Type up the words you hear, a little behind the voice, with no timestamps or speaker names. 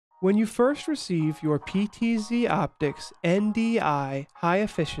When you first receive your PTZOptics NDI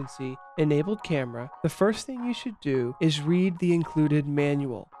high-efficiency enabled camera, the first thing you should do is read the included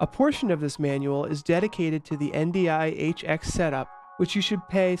manual. A portion of this manual is dedicated to the NDI HX setup, which you should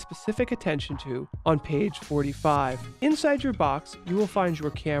pay specific attention to on page 45. Inside your box, you will find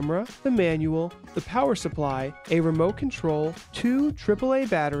your camera, the manual, the power supply, a remote control, 2 AAA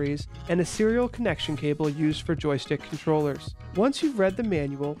batteries, and a serial connection cable used for joystick controllers. Once you've read the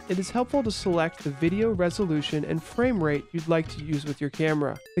manual, it is helpful to select the video resolution and frame rate you'd like to use with your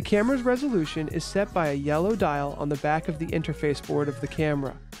camera. The camera's resolution is set by a yellow dial on the back of the interface board of the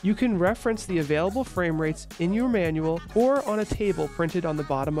camera. You can reference the available frame rates in your manual or on a table printed on the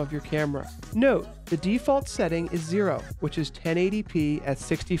bottom of your camera. Note, the default setting is 0, which is 1080p at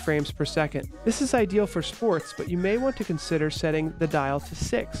 60 frames per second. This is ideal for sports, but you may want to consider setting the dial to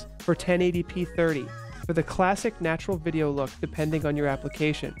 6 for 1080p 30 for the classic natural video look depending on your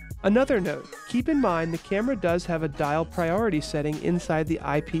application. Another note, keep in mind the camera does have a dial priority setting inside the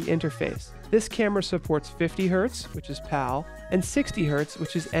IP interface. This camera supports 50 Hz, which is PAL, and 60 Hz,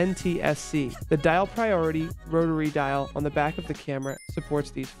 which is NTSC. The dial priority rotary dial on the back of the camera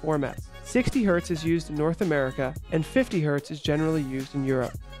supports these formats. 60 Hz is used in North America, and 50 Hz is generally used in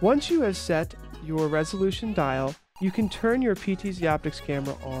Europe. Once you have set your resolution dial, you can turn your PTZOptics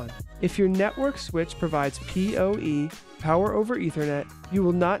camera on. If your network switch provides PoE, power over Ethernet, you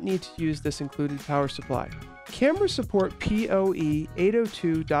will not need to use this included power supply. Cameras support PoE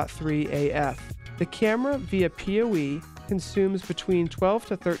 802.3 AF. The camera via PoE consumes between 12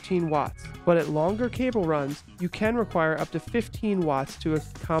 to 13 watts, but at longer cable runs, you can require up to 15 watts to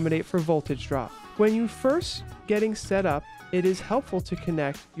accommodate for voltage drop. When you first getting set up, it is helpful to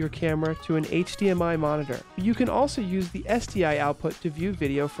connect your camera to an HDMI monitor. You can also use the SDI output to view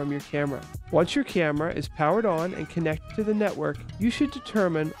video from your camera. Once your camera is powered on and connected to the network, you should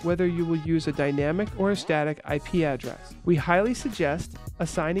determine whether you will use a dynamic or a static IP address. We highly suggest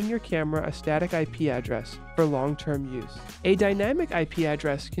assigning your camera a static IP address for long-term use. A dynamic IP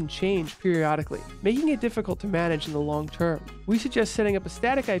address can change periodically, making it difficult to manage in the long term. We suggest setting up a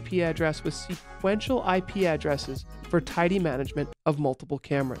static IP address with sequential IP addresses for tidy management of multiple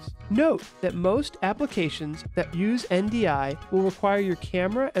cameras. Note that most applications that use NDI will require your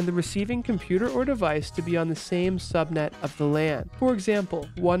camera and the receiving computer or device to be on the same subnet of the LAN. For example,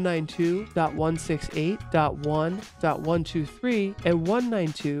 192.168.1.123 and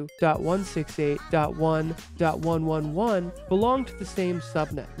 192.168.1.111 belong to the same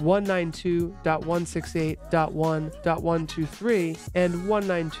subnet. 192.168.1.123 and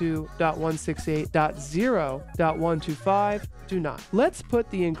 192.168.0.125 do not. Let's put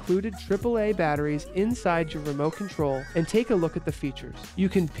the included AAA batteries inside your remote control and take a look at the features. You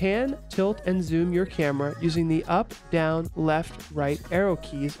can pan, tilt, and zoom your camera using the up, down, left, right arrow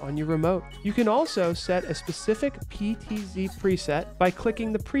keys on your remote. You can also set a specific PTZ preset by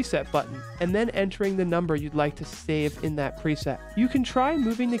clicking the preset button and then entering the number you'd like to save in that preset. You can try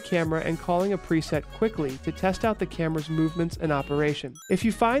moving the camera and calling a preset quickly to test out the camera's movements and operation. If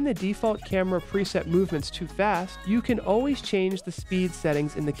you find the default camera preset movements too fast, you can always change the speed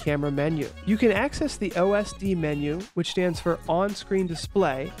settings in the camera menu. You can access the OSD menu, which stands for on-screen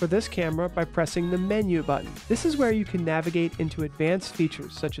display, for this camera by pressing the menu button. This is where you can navigate into advanced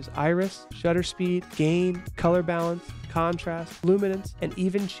features such as iris, shutter speed, gain, color balance, contrast, luminance, and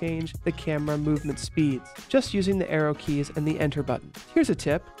even change the camera movement speeds, just using the arrow keys and the enter button. Here's a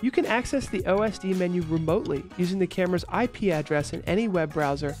tip. You can access the OSD menu remotely using the camera's IP address in any web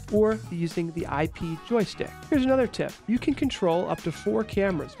browser or using the IP joystick. Here's another tip. You can control up to 4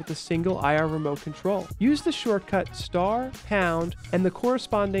 cameras with a single IR remote control. Use the shortcut *, and the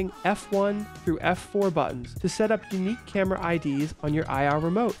corresponding F1 through F4 buttons to set up unique camera IDs on your IR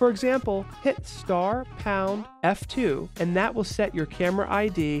remote. For example, hit * F2, and that will set your camera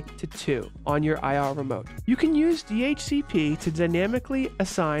ID to 2 on your IR remote. You can use DHCP to dynamically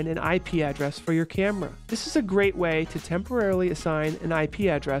assign an IP address for your camera. This is a great way to temporarily assign an IP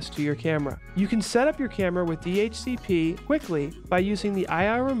address to your camera. You can set up your camera with DHCP quickly by using the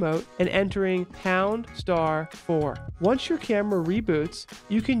IR remote and entering *4. Once your camera reboots,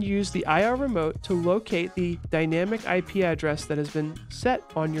 you can use the IR remote to locate the dynamic IP address that has been set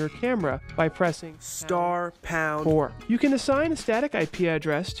on your camera by pressing *4. more. You can assign a static IP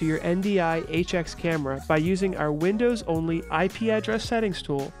address to your NDI HX camera by using our Windows-only IP address settings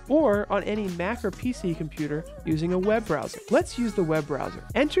tool, or on any Mac or PC computer using a web browser. Let's use the web browser.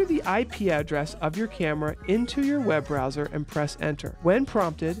 Enter the IP address of your camera into your web browser and press enter. When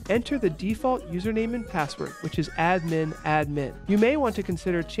prompted, enter the default username and password, which is admin. You may want to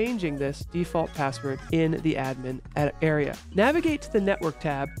consider changing this default password in the admin area. Navigate to the Network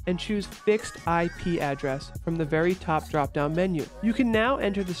tab and choose Fixed IP Address from the very top drop-down menu. You can now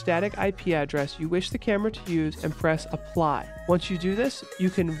enter the static IP address you wish the camera to use and press Apply. Once you do this, you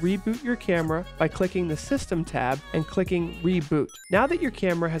can reboot your camera by clicking the System tab and clicking Reboot. Now that your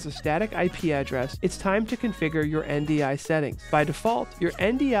camera has a static IP address, it's time to configure your NDI settings. By default, your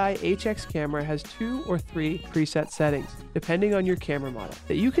NDI HX camera has 2 or 3 preset settings, depending on your camera model,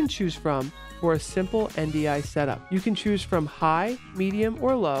 that you can choose from for a simple NDI setup. You can choose from high, medium,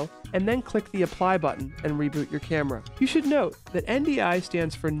 or low, and then click the Apply button and reboot your camera. You should note that NDI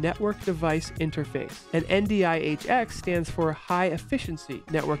stands for Network Device Interface, and NDI HX stands for High Efficiency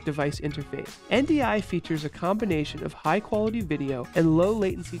Network Device Interface. NDI features a combination of high-quality video and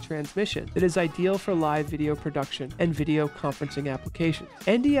low-latency transmission that is ideal for live video production and video conferencing applications.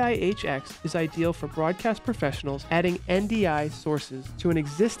 NDI HX is ideal for broadcast professionals adding NDI sources to an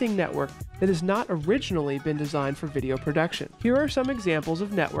existing network that has not originally been designed for video production. Here are some examples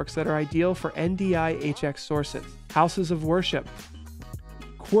of networks that are ideal for NDI HX sources: houses of worship,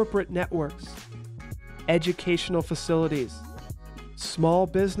 corporate networks, educational facilities, small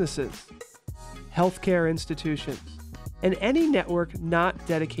businesses, healthcare institutions, and any network not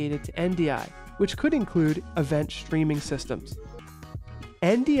dedicated to NDI, which could include event streaming systems.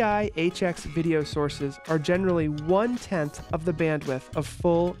 NDI HX video sources are generally 1/10 of the bandwidth of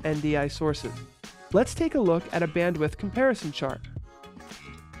full NDI sources. Let's take a look at a bandwidth comparison chart.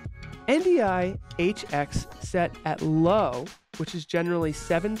 NDI HX set at low, which is generally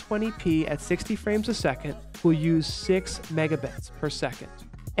 720p at 60 frames a second, will use 6 megabits per second.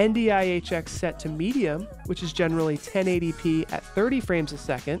 NDI HX set to medium, which is generally 1080p at 30 frames a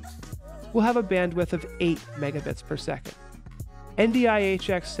second, will have a bandwidth of 8 megabits per second. NDI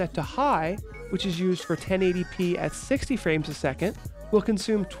HX set to high, which is used for 1080p at 60 frames a second, will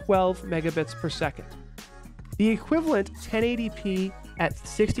consume 12 megabits per second. The equivalent 1080p at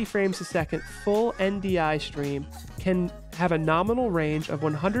 60 frames a second full NDI stream can have a nominal range of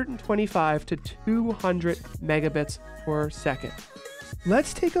 125 to 200 megabits per second.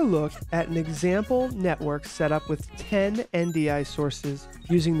 Let's take a look at an example network set up with 10 NDI sources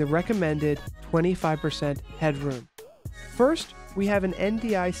using the recommended 25% headroom. First, we have an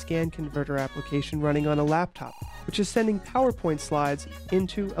NDI scan converter application running on a laptop, which is sending PowerPoint slides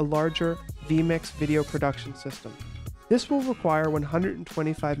into a larger vMix video production system. This will require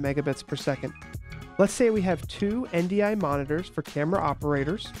 125 megabits per second. Let's say we have 2 NDI monitors for camera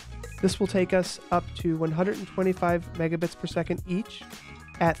operators. This will take us up to 125 megabits per second each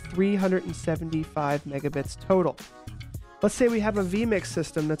at 375 megabits total. Let's say we have a vMix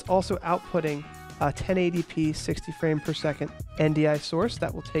system that's also outputting a 1080p 60 frame per second NDI source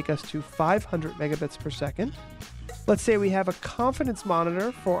that will take us to 500 megabits per second. Let's say we have a confidence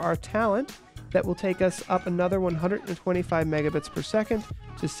monitor for our talent that will take us up another 125 megabits per second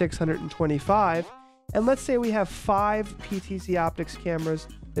to 625. And let's say we have 5 PTZOptics cameras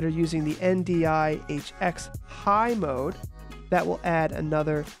that are using the NDI HX high mode that will add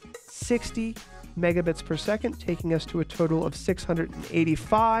another 60 megabits per second, taking us to a total of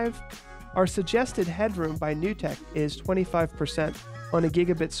 685. Our suggested headroom by NewTek is 25%. On a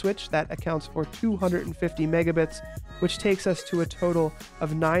gigabit switch, that accounts for 250 megabits, which takes us to a total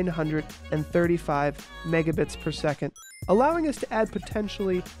of 935 megabits per second, allowing us to add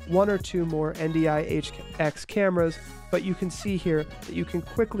potentially 1 or 2 more NDI HX cameras, but you can see here that you can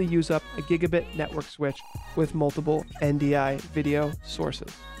quickly use up a gigabit network switch with multiple NDI video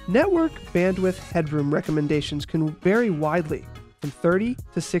sources. Network bandwidth headroom recommendations can vary widely, from 30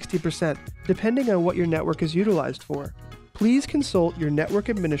 to 60%, depending on what your network is utilized for. Please consult your network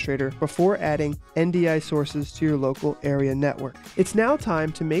administrator before adding NDI sources to your local area network. It's now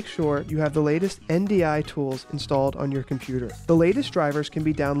time to make sure you have the latest NDI tools installed on your computer. The latest drivers can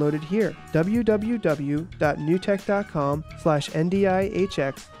be downloaded here,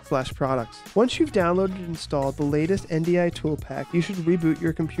 www.newtek.com/NDIHX/products. Once you've downloaded and installed the latest NDI tool pack, you should reboot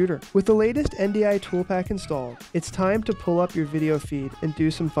your computer. With the latest NDI tool pack installed, it's time to pull up your video feed and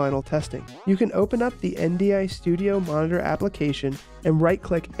do some final testing. You can open up the NDI Studio Monitor application and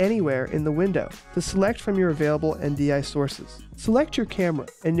right-click anywhere in the window to select from your available NDI sources. Select your camera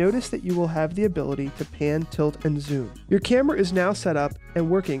and notice that you will have the ability to pan, tilt, and zoom. Your camera is now set up and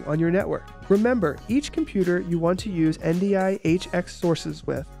working on your network. Remember, each computer you want to use NDI HX sources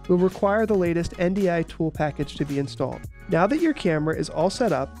with will require the latest NDI tool package to be installed. Now that your camera is all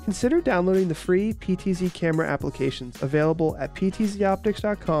set up, consider downloading the free PTZ camera applications available at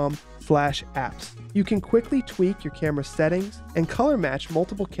PTZOptics.com/apps. You can quickly tweak your camera settings and color match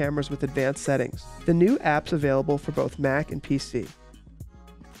multiple cameras with advanced settings. The new apps available for both Mac and PC.